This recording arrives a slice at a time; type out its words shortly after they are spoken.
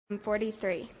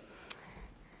43.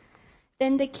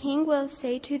 Then the king will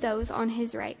say to those on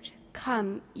his right,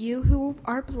 "Come, you who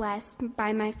are blessed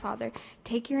by my Father,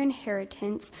 take your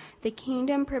inheritance, the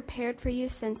kingdom prepared for you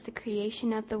since the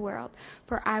creation of the world.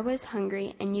 For I was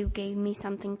hungry, and you gave me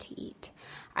something to eat.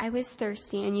 I was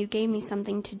thirsty, and you gave me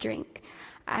something to drink.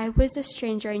 I was a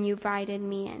stranger, and you invited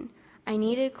me in. I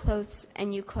needed clothes,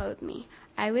 and you clothed me.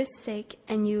 I was sick,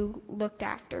 and you looked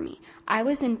after me. I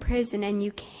was in prison, and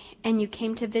you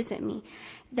came to visit me."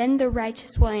 Then the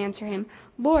righteous will answer him,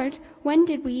 "Lord, when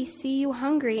did we see you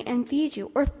hungry and feed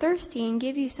you, or thirsty and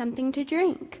give you something to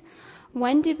drink?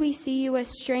 When did we see you a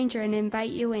stranger and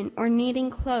invite you in, or needing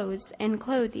clothes and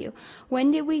clothe you?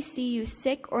 When did we see you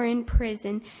sick or in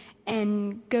prison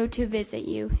and go to visit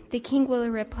you?" The king will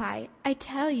reply, "I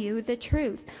tell you the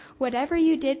truth. Whatever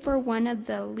you did for one of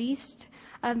the least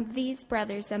of these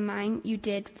brothers of mine, you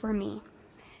did for me."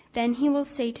 Then he will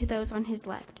say to those on his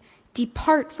left,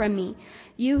 "Depart from me,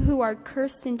 you who are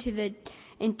cursed, into the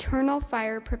eternal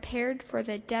fire prepared for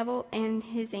the devil and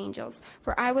his angels.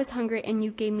 For I was hungry, and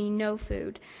you gave me no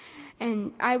food,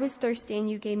 and I was thirsty, and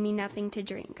you gave me nothing to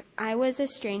drink. I was a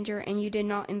stranger, and you did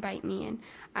not invite me in.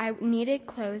 I needed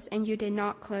clothes, and you did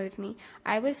not clothe me.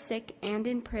 I was sick and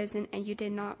in prison, and you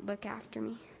did not look after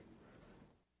me."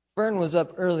 Fern was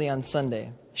up early on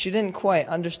Sunday. She didn't quite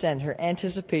understand her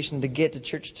anticipation to get to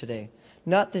church today.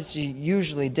 Not that she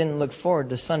usually didn't look forward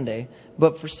to Sunday,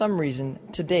 but for some reason,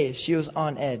 today she was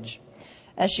on edge.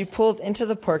 As she pulled into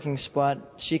the parking spot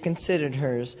she considered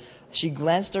hers, she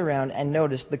glanced around and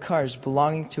noticed the cars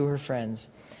belonging to her friends.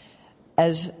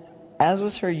 As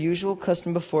was her usual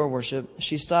custom before worship,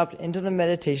 she stopped into the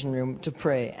meditation room to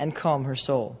pray and calm her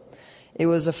soul. It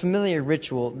was a familiar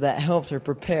ritual that helped her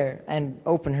prepare and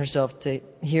open herself to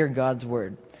hear God's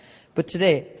word. But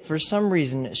today, for some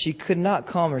reason, she could not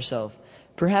calm herself.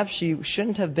 Perhaps she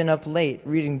shouldn't have been up late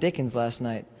reading Dickens last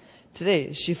night.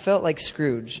 Today, she felt like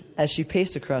Scrooge as she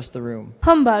paced across the room.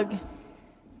 Humbug!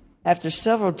 After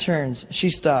several turns, she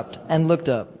stopped and looked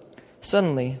up.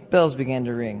 Suddenly, bells began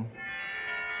to ring.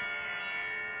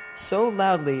 So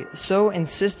loudly, so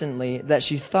insistently, that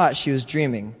she thought she was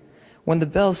dreaming. When the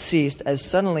bells ceased as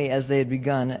suddenly as they had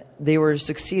begun, they were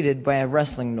succeeded by a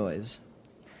rustling noise,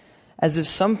 as if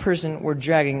some person were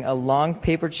dragging a long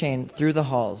paper chain through the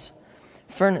halls.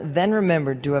 Fern then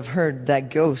remembered to have heard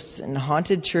that ghosts in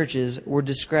haunted churches were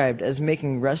described as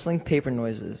making rustling paper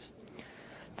noises.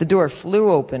 The door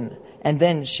flew open, and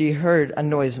then she heard a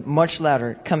noise much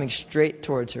louder coming straight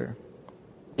towards her.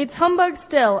 "It's humbug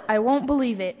still. I won't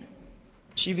believe it."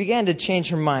 She began to change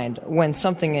her mind when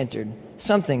something entered,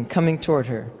 something coming toward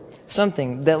her,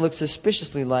 something that looked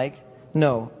suspiciously like...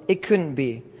 No, it couldn't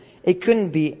be. It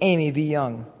couldn't be Amy B.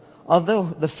 Young.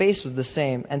 Although the face was the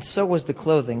same, and so was the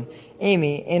clothing,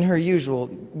 Amy, in her usual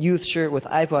youth shirt with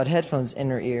iPod headphones in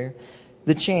her ear,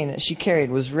 the chain she carried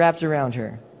was wrapped around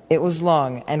her. It was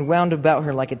long and wound about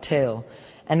her like a tail,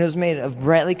 and it was made of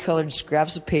brightly colored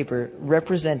scraps of paper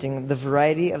representing the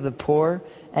variety of the poor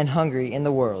and hungry in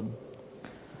the world.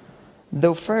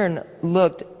 Though Fern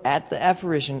looked at the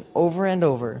apparition over and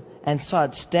over and saw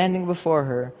it standing before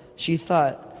her, she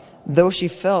thought, though she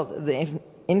felt the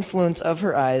influence of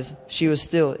her eyes, she was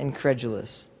still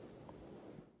incredulous.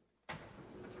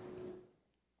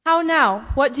 "How now?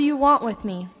 What do you want with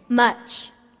me?"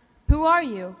 "Much." "Who are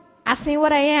you?" "Ask me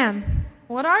what I am."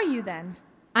 "What are you then?"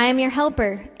 "I am your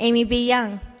helper, Amy B.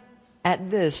 Young." At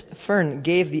this, Fern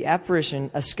gave the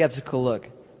apparition a skeptical look,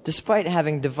 despite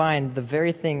having divined the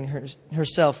very thing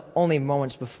herself only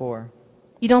moments before.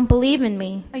 "You don't believe in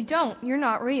me." "I don't. You're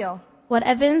not real." "What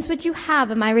evidence would you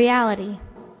have of my reality?"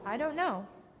 "I don't know."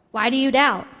 "Why do you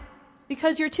doubt?"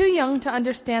 "Because you're too young to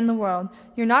understand the world.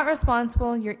 You're not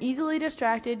responsible. You're easily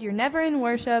distracted. You're never in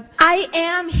worship." "I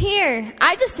am here.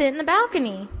 I just sit in the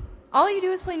balcony." "All you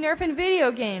do is play Nerf and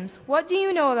video games. What do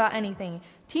you know about anything?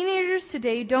 Teenagers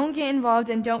today don't get involved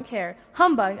and don't care.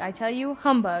 Humbug, I tell you,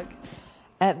 humbug."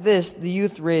 At this, the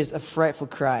youth raised a frightful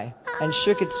cry and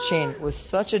shook its chain with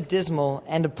such a dismal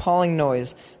and appalling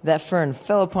noise that Fern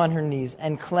fell upon her knees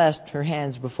and clasped her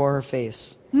hands before her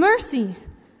face. "Mercy!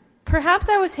 Perhaps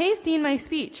I was hasty in my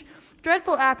speech.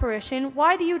 Dreadful apparition,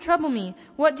 why do you trouble me?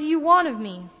 What do you want of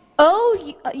me?"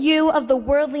 "Oh, you of the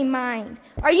worldly mind,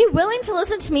 are you willing to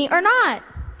listen to me or not?"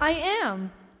 "I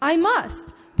am. I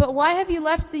must. But why have you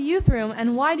left the youth room,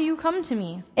 and why do you come to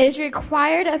me?" "It is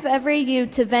required of every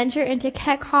youth to venture into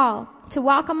Keck Hall, to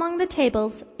walk among the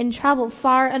tables, and travel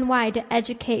far and wide to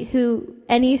educate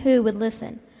any who would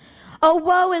listen. Oh,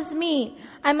 woe is me!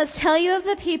 I must tell you of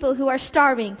the people who are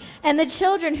starving, and the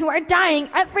children who are dying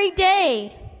every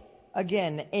day."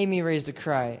 Again, Amy raised a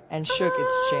cry and shook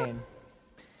its chain.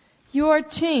 You are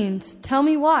chained. Tell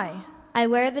me why. I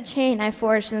wear the chain I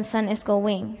forged in the Sunday school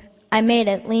wing. I made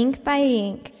it link by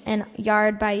link and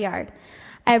yard by yard.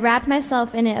 I wrapped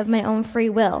myself in it of my own free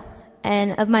will,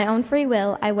 and of my own free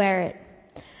will I wear it.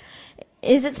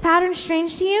 Is its pattern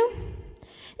strange to you?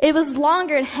 It was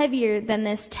longer and heavier than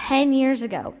this 10 years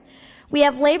ago. We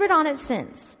have labored on it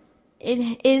since.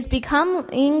 It is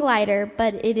becoming lighter,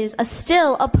 but it is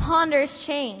still a ponderous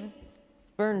chain.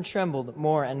 Fern trembled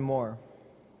more and more.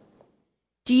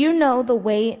 Do you know the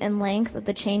weight and length of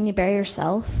the chain you bear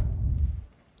yourself?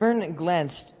 Fern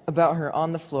glanced about her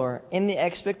on the floor in the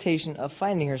expectation of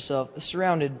finding herself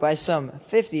surrounded by some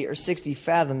 50 or 60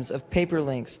 fathoms of paper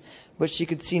links, but she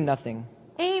could see nothing.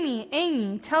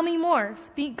 Amy, tell me more.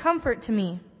 Speak comfort to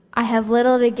me. I have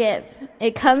little to give.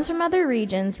 It comes from other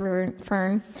regions,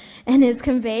 Fern, and is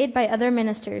conveyed by other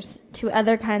ministers to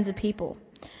other kinds of people.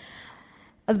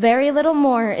 A very little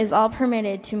more is all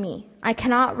permitted to me. I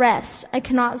cannot rest. I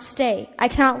cannot stay. I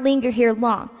cannot linger here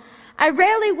long. I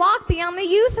rarely walk beyond the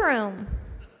youth room.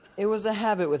 It was a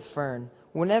habit with Fern.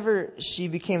 Whenever she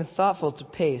became thoughtful to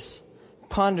pace,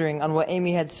 pondering on what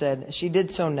Amy had said, she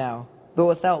did so now, but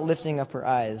without lifting up her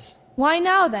eyes. Why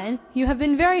now, then? You have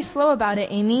been very slow about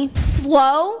it, Amy.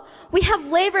 Slow? We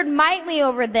have labored mightily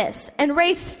over this and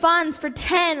raised funds for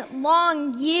 10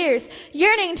 long years,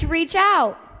 yearning to reach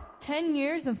out. 10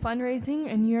 years of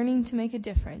fundraising and yearning to make a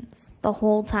difference. The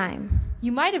whole time.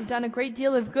 You might have done a great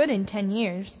deal of good in 10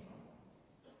 years.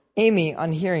 Amy,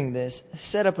 on hearing this,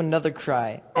 set up another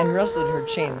cry and rustled her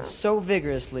chain so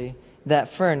vigorously that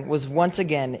Fern was once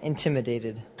again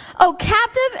intimidated. Oh,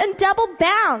 captive and double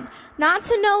bound, not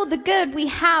to know the good we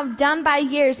have done by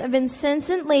years of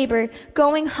incessant labor,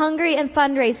 going hungry and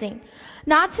fundraising,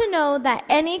 not to know that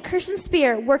any Christian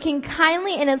spirit working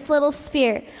kindly in its little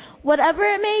sphere, whatever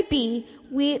it may be,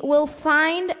 we will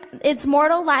find its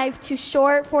mortal life too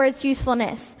short for its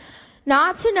usefulness.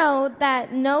 Not to know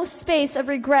that no space of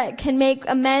regret can make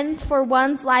amends for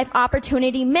one's life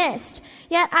opportunity missed.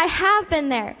 Yet I have been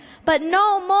there, but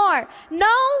no more,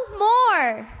 no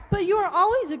more. But you are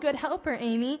always a good helper,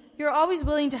 Amy. You're always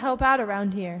willing to help out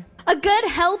around here. A good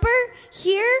helper?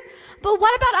 Here? But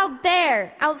what about out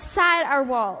there, outside our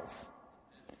walls?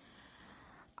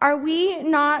 Are we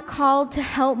not called to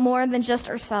help more than just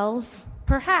ourselves?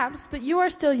 Perhaps, but you are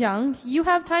still young. You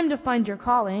have time to find your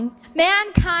calling.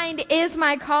 Mankind is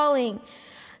my calling.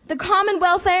 The common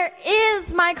welfare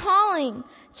is my calling.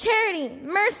 Charity,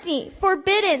 mercy,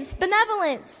 forbiddance,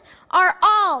 benevolence are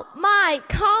all my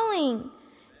calling.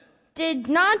 Did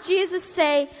not Jesus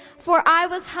say, "For I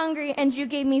was hungry and you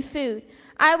gave me food.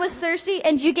 I was thirsty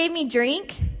and you gave me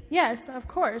drink"? Yes, of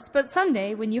course, but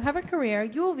someday, when you have a career,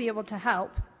 you will be able to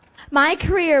help. My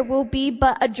career will be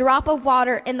but a drop of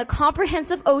water in the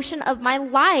comprehensive ocean of my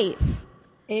life.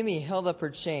 Amy held up her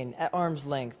chain at arm's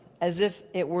length, as if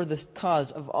it were the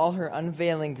cause of all her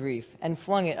unveiling grief, and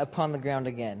flung it upon the ground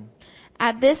again.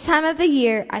 At this time of the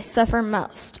year, I suffer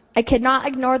most. I could not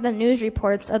ignore the news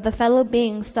reports of the fellow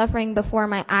beings suffering before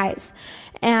my eyes,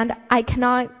 and I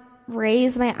cannot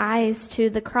raise my eyes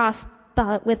to the cross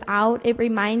but without it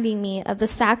reminding me of the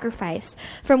sacrifice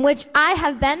from which I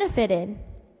have benefited.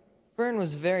 Fern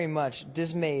was very much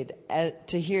dismayed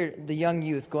to hear the young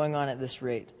youth going on at this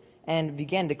rate, and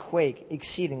began to quake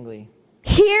exceedingly.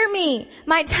 Hear me!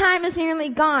 My time is nearly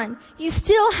gone. You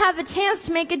still have a chance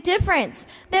to make a difference.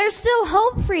 There's still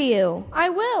hope for you. I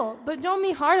will, but don't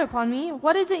be hard upon me.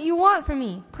 What is it you want from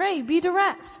me? Pray, be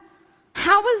direct.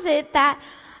 How is it that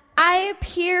I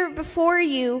appear before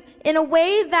you in a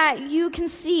way that you can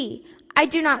see? I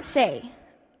do not say.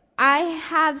 I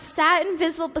have sat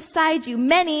invisible beside you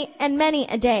many and many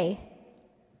a day.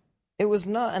 It was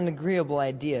not an agreeable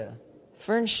idea.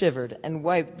 Fern shivered and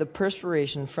wiped the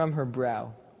perspiration from her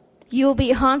brow. You will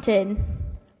be haunted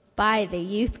by the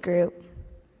youth group.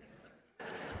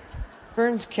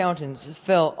 Fern's countenance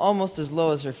fell almost as low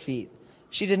as her feet.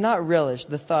 She did not relish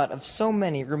the thought of so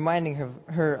many reminding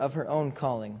her of her own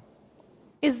calling.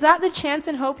 Is that the chance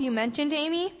and hope you mentioned,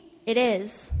 Amy? It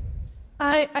is.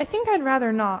 I think I'd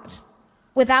rather not.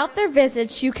 Without their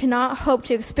visits, you cannot hope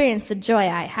to experience the joy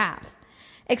I have.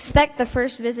 Expect the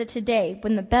first visit today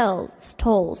when the bell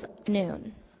tolls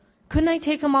noon. Couldn't I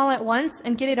take them all at once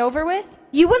and get it over with?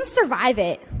 You wouldn't survive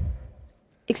it.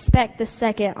 Expect the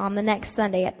second on the next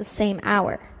Sunday at the same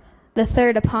hour. The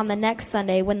third upon the next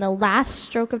Sunday when the last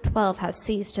stroke of 12 has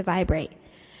ceased to vibrate.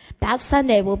 That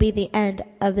Sunday will be the end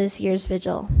of this year's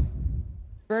vigil.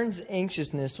 Fern's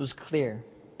anxiousness was clear.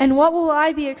 And what will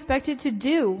I be expected to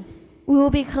do? We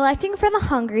will be collecting for the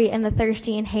hungry and the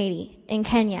thirsty in Haiti, in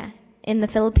Kenya, in the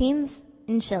Philippines,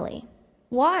 in Chile.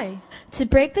 Why? To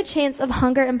break the chains of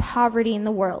hunger and poverty in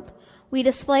the world. We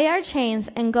display our chains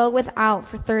and go without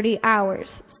for 30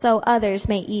 hours, so others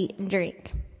may eat and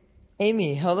drink.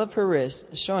 Amy held up her wrist,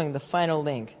 showing the final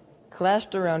link,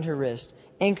 clasped around her wrist,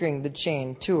 anchoring the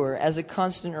chain to her as a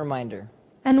constant reminder.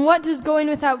 And what does going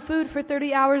without food for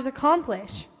 30 hours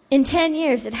accomplish? In 10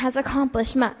 years, it has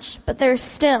accomplished much, but there's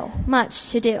still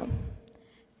much to do.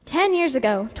 10 years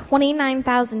ago,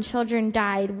 29,000 children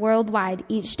died worldwide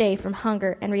each day from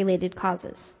hunger and related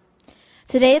causes.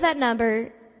 Today, that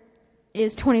number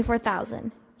is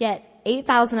 24,000, yet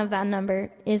 8,000 of that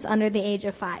number is under the age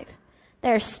of 5.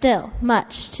 There's still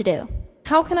much to do.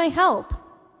 How can I help?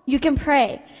 You can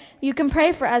pray. You can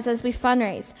pray for us as we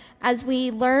fundraise, as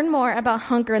we learn more about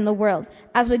hunger in the world,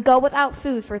 as we go without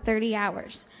food for 30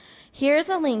 hours. Here's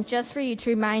a link just for you to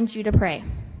remind you to pray.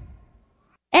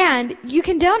 And you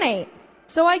can donate.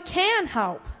 So I can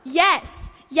help. Yes,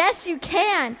 you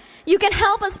can. You can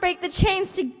help us break the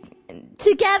chains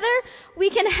together. We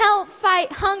can help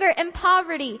fight hunger and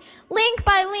poverty. Link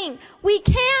by link, we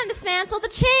can dismantle the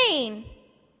chain.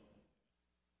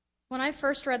 When I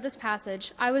first read this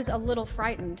passage, I was a little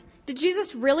frightened. Did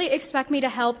Jesus really expect me to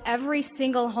help every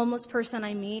single homeless person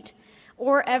I meet,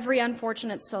 or every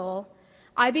unfortunate soul?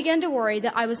 I began to worry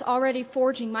that I was already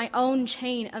forging my own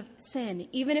chain of sin,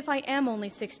 even if I am only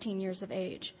 16 years of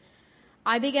age.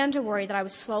 I began to worry that I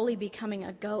was slowly becoming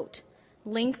a goat,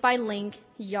 link by link,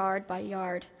 yard by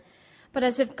yard. But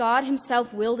as if God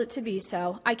himself willed it to be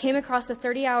so, I came across the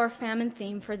 30-hour famine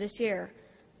theme for this year,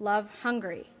 Love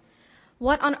Hungry.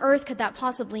 What on earth could that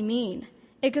possibly mean?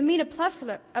 It could mean a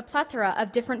plethora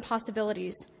of different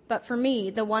possibilities, but for me,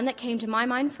 the one that came to my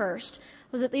mind first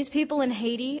was that these people in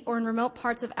Haiti or in remote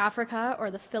parts of Africa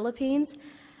or the Philippines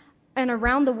and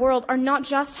around the world are not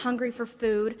just hungry for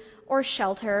food or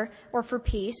shelter or for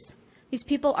peace. These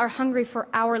people are hungry for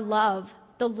our love,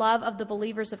 the love of the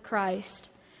believers of Christ.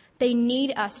 They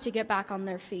need us to get back on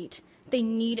their feet. They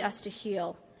need us to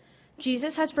heal.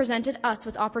 Jesus has presented us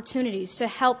with opportunities to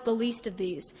help the least of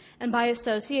these, and by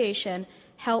association,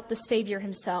 help the Savior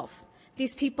himself.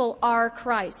 These people are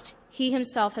Christ. He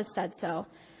himself has said so.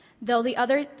 Though the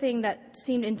other thing that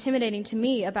seemed intimidating to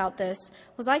me about this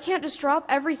was I can't just drop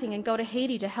everything and go to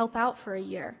Haiti to help out for a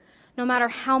year, no matter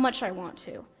how much I want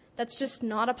to. That's just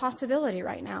not a possibility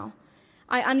right now.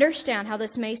 I understand how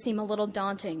this may seem a little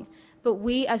daunting, but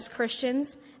we as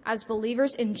Christians, as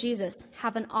believers in Jesus,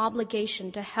 have an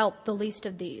obligation to help the least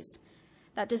of these.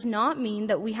 That does not mean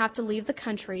that we have to leave the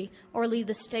country or leave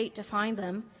the state to find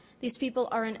them. These people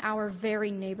are in our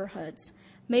very neighborhoods.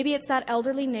 Maybe it's that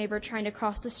elderly neighbor trying to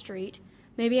cross the street.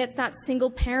 Maybe it's that single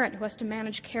parent who has to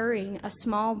manage carrying a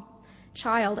small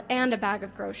child and a bag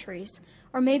of groceries.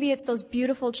 Or maybe it's those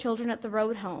beautiful children at the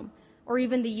road home, or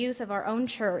even the youth of our own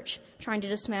church trying to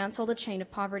dismantle the chain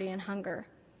of poverty and hunger.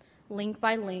 Link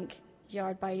by link,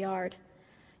 yard by yard.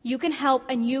 You can help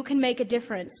and you can make a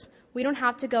difference. We don't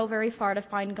have to go very far to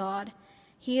find God.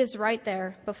 He is right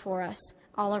there before us,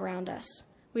 all around us.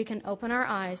 We can open our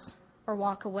eyes or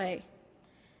walk away.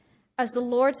 As the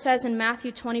Lord says in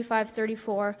Matthew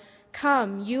 25:34,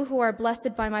 "Come, you who are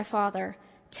blessed by my Father,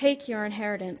 take your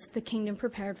inheritance, the kingdom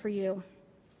prepared for you."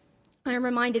 I am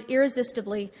reminded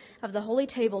irresistibly of the holy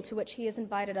table to which he has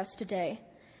invited us today.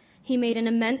 He made an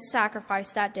immense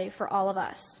sacrifice that day for all of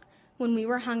us. When we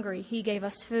were hungry, he gave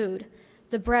us food,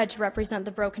 the bread to represent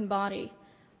the broken body.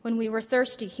 When we were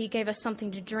thirsty, he gave us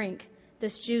something to drink,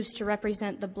 this juice to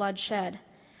represent the blood shed.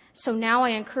 So now I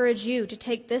encourage you to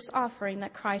take this offering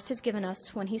that Christ has given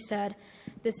us when he said,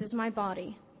 "This is my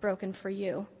body, broken for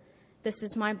you. This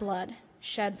is my blood,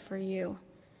 shed for you."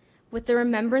 With the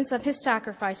remembrance of his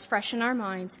sacrifice fresh in our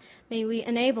minds, may we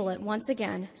enable it once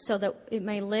again so that it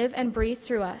may live and breathe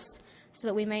through us, so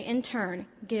that we may in turn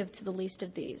give to the least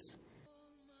of these.